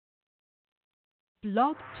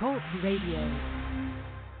Blog Talk Radio.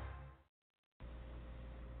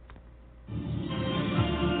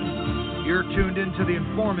 You're tuned into The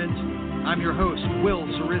Informant. I'm your host, Will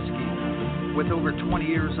Zariski. With over 20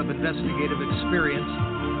 years of investigative experience,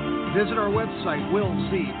 visit our website,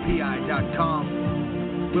 willzpi.com.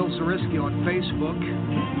 Will Zariski on Facebook.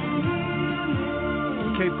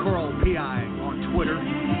 Cape Coral PI on Twitter.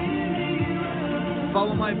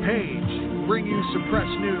 Follow my page. Bring you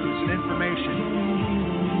suppressed news and information.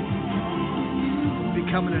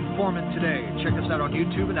 Become an informant today. Check us out on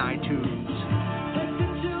YouTube and iTunes.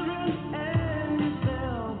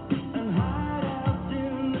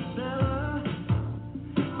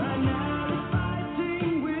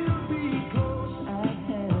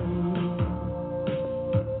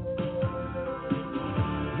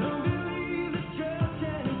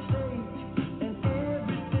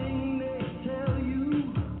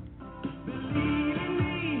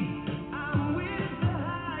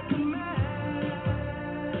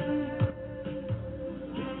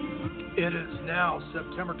 It is now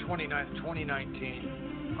September 29th,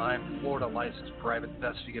 2019. I'm Florida licensed private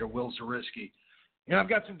investigator Will Zariski. I've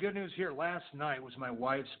got some good news here. Last night was my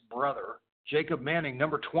wife's brother, Jacob Manning,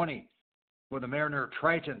 number 20, for the Mariner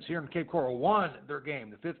Tritons here in Cape Coral, won their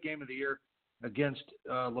game, the fifth game of the year against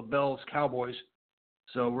LaBelle's Cowboys.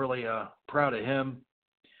 So really proud of him.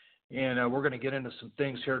 And we're going to get into some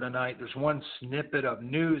things here tonight. There's one snippet of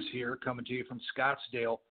news here coming to you from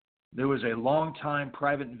Scottsdale. There was a longtime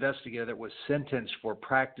private investigator that was sentenced for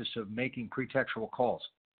practice of making pretextual calls.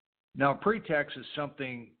 Now, pretext is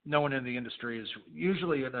something no one in the industry is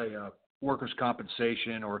usually in a workers'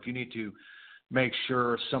 compensation, or if you need to make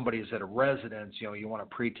sure somebody is at a residence, you want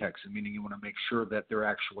to pretext it, meaning you want to make sure that they're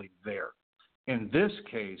actually there. In this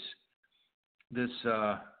case, this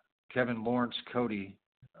Kevin Lawrence Cody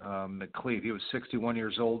McCleve, he was 61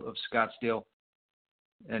 years old of Scottsdale,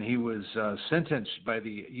 and he was sentenced by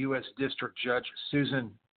the U.S. District Judge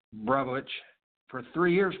Susan Bravovich for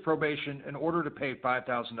 3 years probation in order to pay a $5,000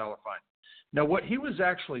 fine. Now, what he was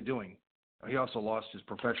actually doing, he also lost his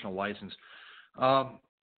professional license.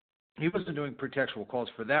 He wasn't doing pretextual calls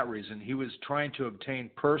for that reason. He was trying to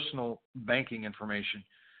obtain personal banking information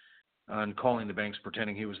and calling the banks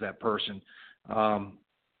pretending he was that person.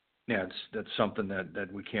 That's something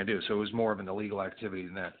that we can't do. So it was more of an illegal activity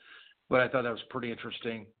than that. But I thought that was pretty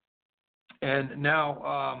interesting. And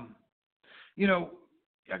now,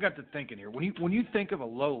 I got to thinking here. When you think of a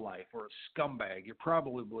lowlife or a scumbag, you're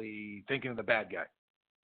probably thinking of the bad guy.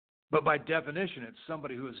 But by definition, it's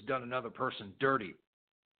somebody who has done another person dirty.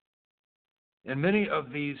 And many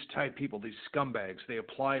of these type people, these scumbags, they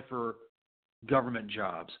apply for government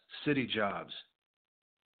jobs, city jobs.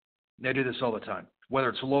 They do this all the time, whether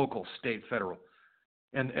it's local, state, federal.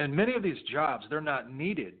 And many of these jobs, they're not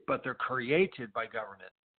needed, but they're created by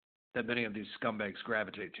government that many of these scumbags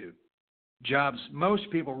gravitate to. Jobs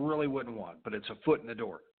most people really wouldn't want, but it's a foot in the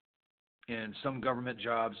door. And some government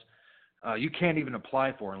jobs you can't even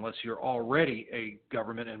apply for unless you're already a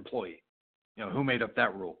government employee. Who made up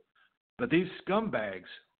that rule? But these scumbags,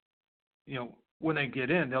 when they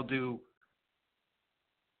get in, they'll do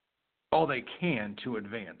all they can to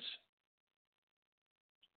advance.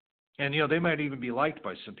 And, they might even be liked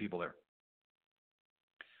by some people there.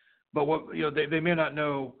 But they may not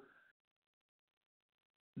know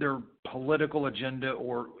their political agenda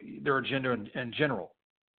or their agenda in general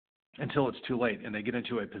until it's too late and they get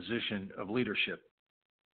into a position of leadership.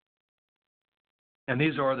 And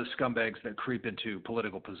these are the scumbags that creep into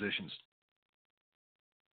political positions.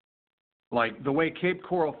 Like the way Cape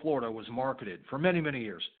Coral, Florida was marketed for many, many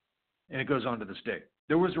years, and it goes on to this day.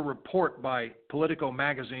 There was a report by Politico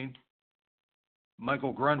magazine,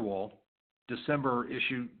 Michael Grunwald, December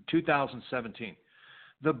issue 2017.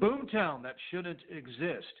 The boomtown that shouldn't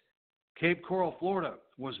exist, Cape Coral, Florida,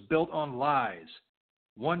 was built on lies.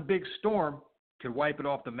 One big storm could wipe it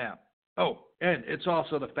off the map. Oh, and it's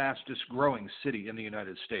also the fastest growing city in the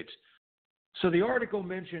United States. So the article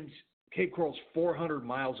mentions Cape Coral's 400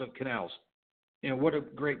 miles of canals and what a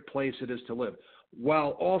great place it is to live,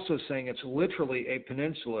 while also saying it's literally a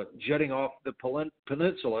peninsula jutting off the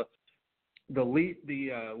peninsula, the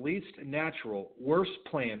least natural, worst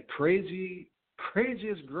planned,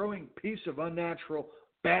 craziest growing piece of unnatural,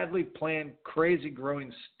 badly planned, crazy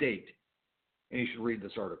growing state. And you should read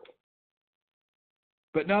this article.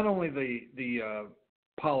 But not only the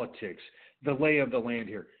politics, the lay of the land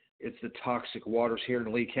here, it's the toxic waters here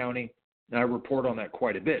in Lee County, and I report on that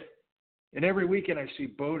quite a bit. And every weekend I see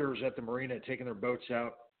boaters at the marina taking their boats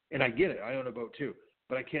out, and I get it, I own a boat too,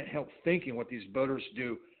 but I can't help thinking what these boaters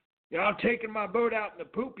do. I'm taking my boat out in the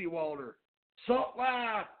poopy water, salt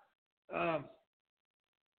life,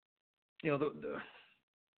 the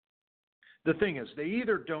thing is, they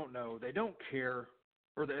either don't know, they don't care,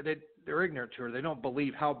 or they're ignorant to it, or they don't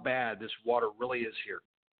believe how bad this water really is here.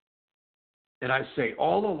 And I say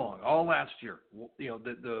all along, all last year,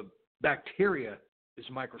 the bacteria is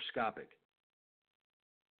microscopic.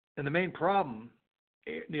 And the main problem,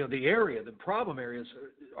 the problem areas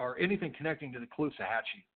are anything connecting to the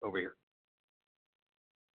Caloosahatchee over here.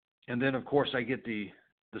 And then, of course, I get the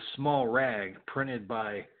small rag printed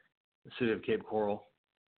by the city of Cape Coral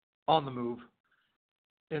on the move.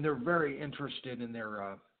 And they're very interested in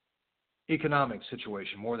their economic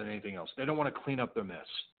situation more than anything else. They don't want to clean up their mess.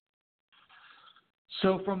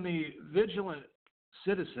 So from the vigilant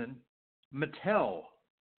citizen, Mattel,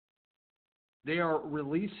 they are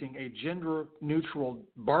releasing a gender-neutral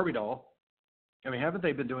Barbie doll. I mean, haven't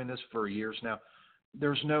they been doing this for years now?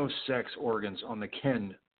 There's no sex organs on the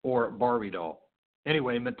Ken or Barbie doll.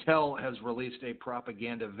 Anyway, Mattel has released a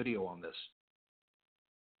propaganda video on this.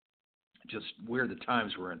 Just weird the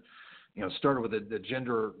times we're in. It started with the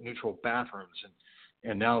gender-neutral bathrooms,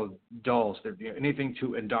 and now dolls. Anything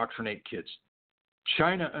to indoctrinate kids.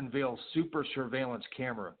 China unveils super surveillance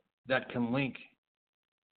camera that can link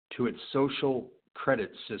to its social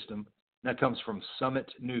credit system. That comes from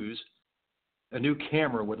Summit News. A new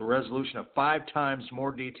camera with a resolution of 5 times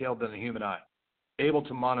more detail than the human eye, able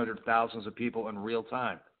to monitor thousands of people in real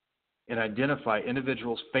time and identify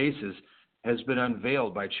individuals' faces, has been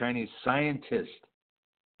unveiled by Chinese scientists,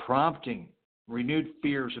 prompting renewed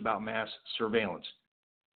fears about mass surveillance.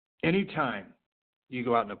 Anytime you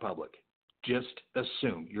go out in the public, just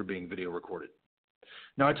assume you're being video recorded.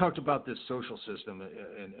 Now, I talked about this social system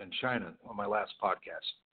in China on my last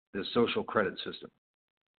podcast, this social credit system.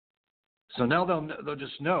 So now they'll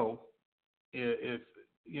just know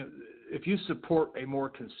if you support a more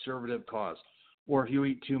conservative cause, or if you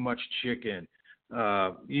eat too much chicken,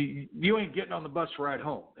 you ain't getting on the bus ride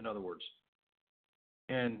home, in other words.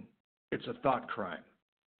 And it's a thought crime.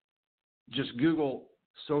 Just Google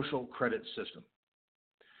social credit system.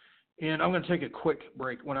 And I'm going to take a quick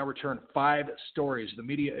break. When I return, 5 stories the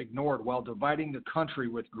media ignored while dividing the country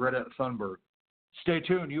with Greta Thunberg. Stay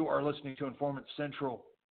tuned. You are listening to Informant Central,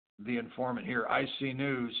 The Informant here. IC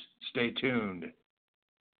News. Stay tuned.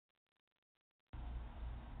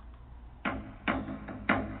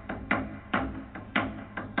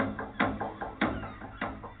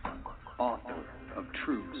 Author of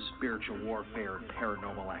True Spiritual Warfare and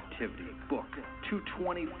Paranormal Activity, book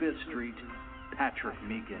 225th Street, Patrick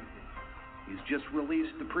Meekin. He's just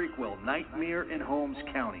released the prequel, Nightmare in Holmes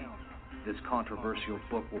County. This controversial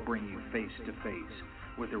book will bring you face to face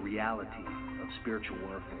with the reality of spiritual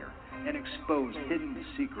warfare and expose hidden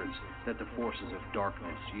secrets that the forces of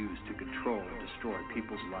darkness use to control and destroy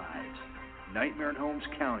people's lives. Nightmare in Holmes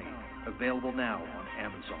County, available now on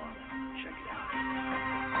Amazon. Check it out.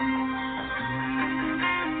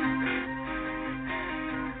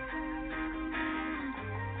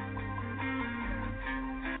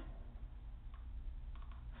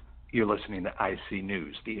 You're listening to IC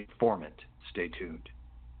News, The Informant. Stay tuned.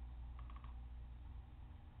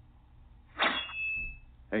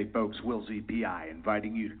 Hey folks, Will Z P.I.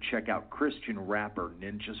 inviting you to check out Christian rapper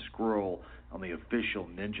Ninja Scroll on the official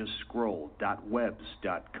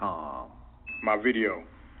ninjascroll.webs.com. My video,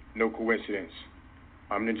 no coincidence.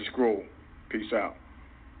 I'm Ninja Scroll. Peace out.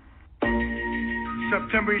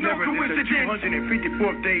 September 11th is the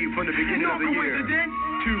 254th day from the beginning of the year.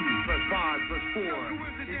 2 plus 5 plus 4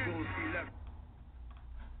 equals 11.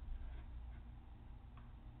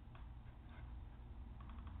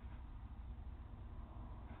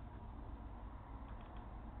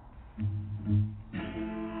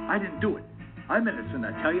 I didn't do it. I'm innocent,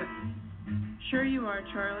 I tell you. Sure you are,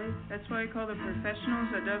 Charlie. That's why I call the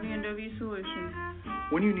professionals at W&W Solutions.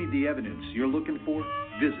 When you need the evidence you're looking for,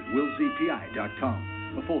 visit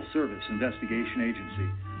willzpi.com, a full-service investigation agency.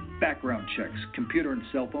 Background checks, computer and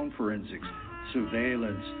cell phone forensics,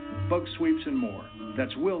 surveillance, bug sweeps, and more.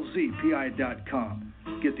 That's willzpi.com.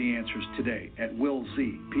 Get the answers today at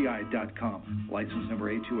willzpi.com. License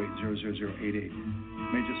number 828-00088.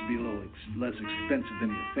 May just be a little less expensive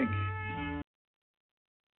than you think.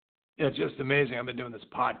 Yeah, it's just amazing. I've been doing this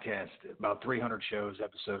podcast, about 300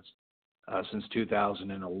 episodes, since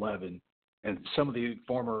 2011. And some of the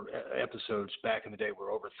former episodes back in the day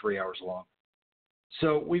were over 3 hours long.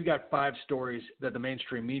 So we've got 5 stories that the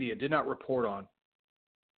mainstream media did not report on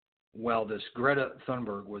while this Greta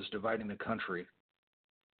Thunberg was dividing the country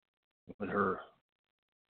with her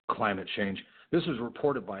climate change. This was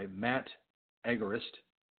reported by Matt Agorist.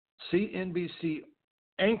 CNBC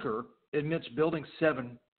anchor admits Building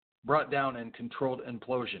 7 brought down and controlled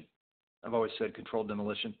implosion. I've always said controlled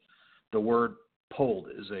demolition. The word pulled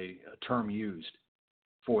is a term used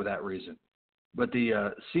for that reason. But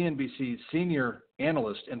the CNBC senior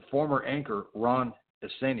analyst and former anchor Ron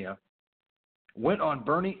Esenia went on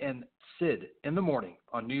Bernie and Sid in the morning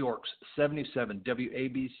on New York's 77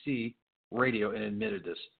 WABC radio and admitted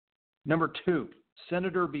this. Number 2,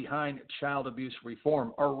 senator behind child abuse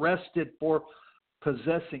reform arrested for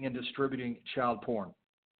possessing and distributing child porn.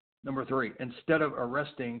 Number 3, instead of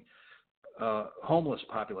arresting homeless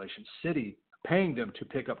population, city paying them to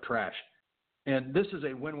pick up trash. And this is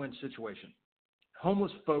a win-win situation.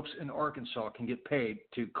 Homeless folks in Arkansas can get paid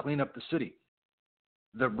to clean up the city.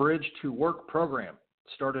 The Bridge to Work program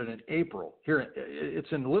started in April. Here,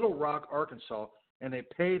 it's in Little Rock, Arkansas, and they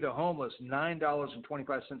pay the homeless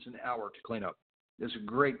 $9.25 an hour to clean up. It's a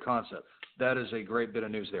great concept. That is a great bit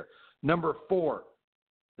of news there. Number 4,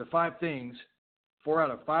 the 4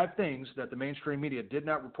 out of 5 things that the mainstream media did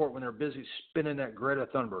not report when they're busy spinning that Greta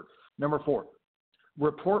Thunberg. Number 4,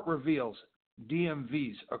 report reveals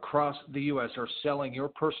DMVs across the U.S. are selling your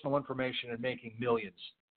personal information and making millions.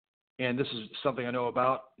 And this is something I know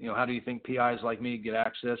about. How do you think PIs like me get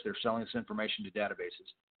access? They're selling this information to databases.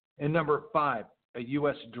 And number 5, a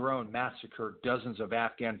U.S. drone massacred dozens of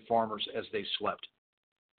Afghan farmers as they slept.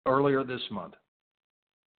 Earlier this month,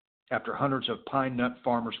 after hundreds of pine nut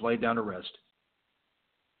farmers laid down to rest,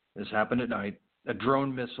 this happened at night, a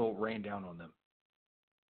drone missile rained down on them,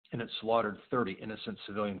 and it slaughtered 30 innocent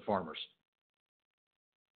civilian farmers.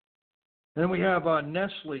 Then we have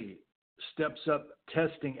Nestle steps up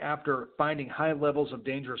testing after finding high levels of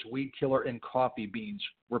dangerous weed killer in coffee beans,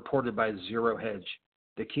 reported by Zero Hedge,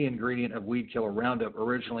 the key ingredient of weed killer Roundup,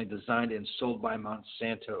 originally designed and sold by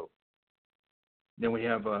Monsanto. Then we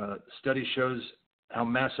have study shows how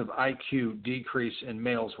massive IQ decrease in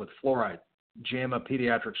males with fluoride. JAMA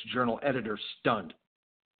Pediatrics Journal editor stunned.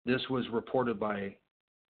 This was reported by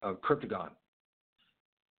Cryptagon.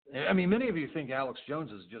 I mean, many of you think Alex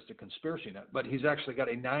Jones is just a conspiracy nut, but he's actually got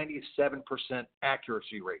a 97%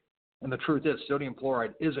 accuracy rate. And the truth is, sodium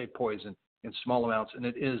fluoride is a poison in small amounts, and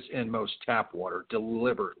it is in most tap water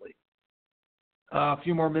deliberately. A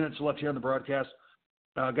few more minutes left here on the broadcast.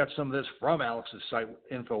 Got some of this from Alex's site,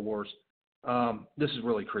 InfoWars. This is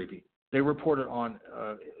really creepy. They reported on,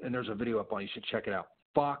 and there's a video up on, you should check it out.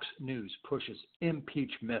 Fox News pushes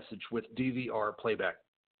impeach message with DVR playback.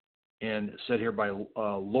 And said here by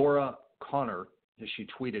Laura Connor, as she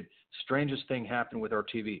tweeted, strangest thing happened with our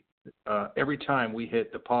TV. Every time we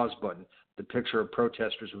hit the pause button, the picture of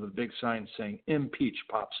protesters with a big sign saying impeach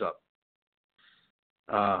pops up.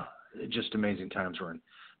 Just amazing times we're in.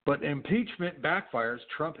 But impeachment backfires.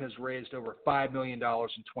 Trump has raised over $5 million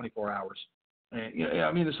in 24 hours. And,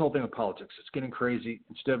 I mean, this whole thing with politics, it's getting crazy.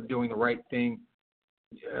 Instead of doing the right thing,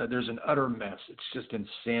 there's an utter mess. It's just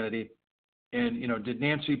insanity. And, did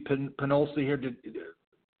Nancy Pelosi here,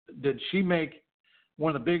 did she make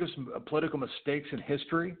one of the biggest political mistakes in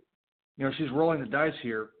history? She's rolling the dice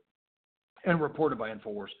here, and reported by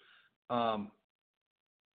InfoWars.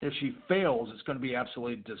 If she fails, it's going to be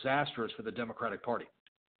absolutely disastrous for the Democratic Party.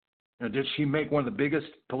 Did she make one of the biggest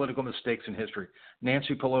political mistakes in history?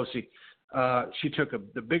 Nancy Pelosi, she took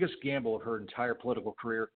the biggest gamble of her entire political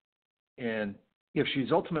career. And if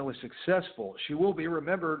she's ultimately successful, she will be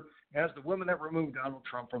remembered as the woman that removed Donald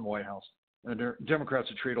Trump from the White House. And Democrats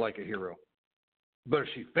are treated like a hero. But if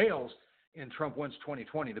she fails and Trump wins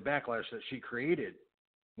 2020, the backlash that she created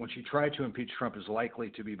when she tried to impeach Trump is likely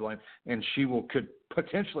to be blamed. And she could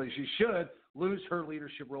potentially, she should, lose her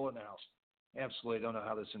leadership role in the House. Absolutely don't know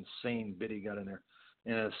how this insane biddy got in there.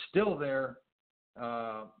 And it's still there.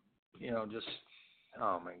 Oh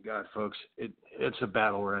my God, folks. It's a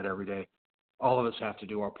battle we're at every day. All of us have to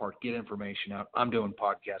do our part, get information out. I'm doing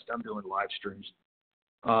podcasts. I'm doing live streams.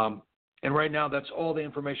 And right now, that's all the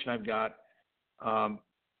information I've got.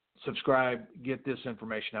 Subscribe, get this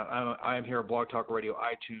information out. I am here at Blog Talk Radio,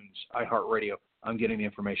 iTunes, iHeartRadio. I'm getting the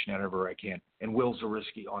information out everywhere I can. And Will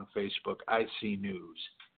Zariski on Facebook, IC News.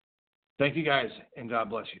 Thank you, guys, and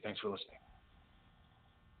God bless you. Thanks for listening.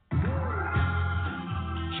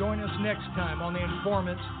 Join us next time on The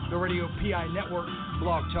Informants, the Radio PI Network,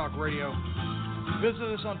 Blog Talk Radio.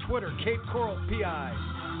 Visit us on Twitter, Cape Coral PI,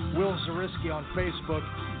 Will Zariski on Facebook,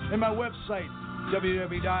 and my website,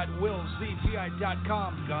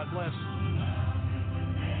 www.willzpi.com. God bless.